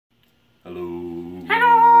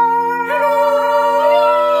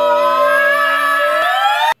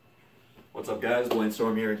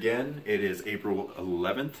Storm here again. It is April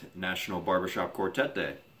 11th, National Barber Shop Quartet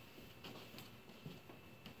Day.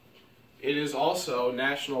 It is also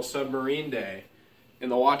National Submarine Day in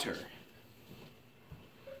the water.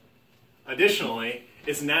 Additionally,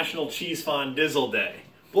 it's National Cheese Fondizzle Day.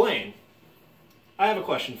 Blaine, I have a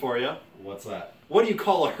question for you. What's that? What do you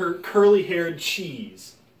call a curly-haired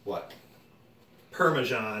cheese? What?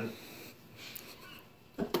 Parmesan.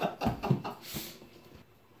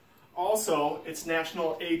 Also, it's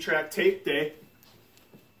National 8-Track Tape Day.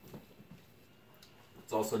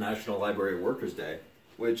 It's also National Library Workers Day,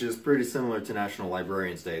 which is pretty similar to National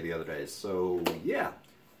Librarians Day the other day, so yeah.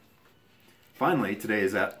 Finally, today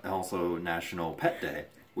is also National Pet Day,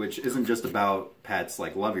 which isn't just about pets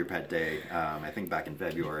like Love Your Pet Day, I think back in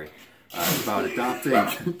February. It's about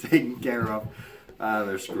adopting, taking care of,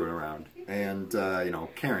 they're screwing around, and, you know,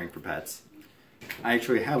 caring for pets. I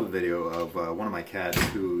actually have a video of one of my cats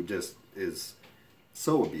who just is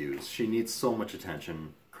so abused. She needs so much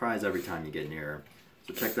attention, cries every time you get near her.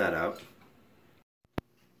 So check that out.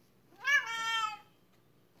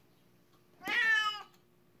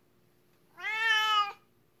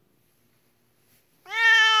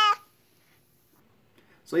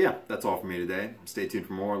 So yeah, that's all for me today. Stay tuned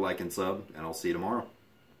for more, like and sub, and I'll see you tomorrow.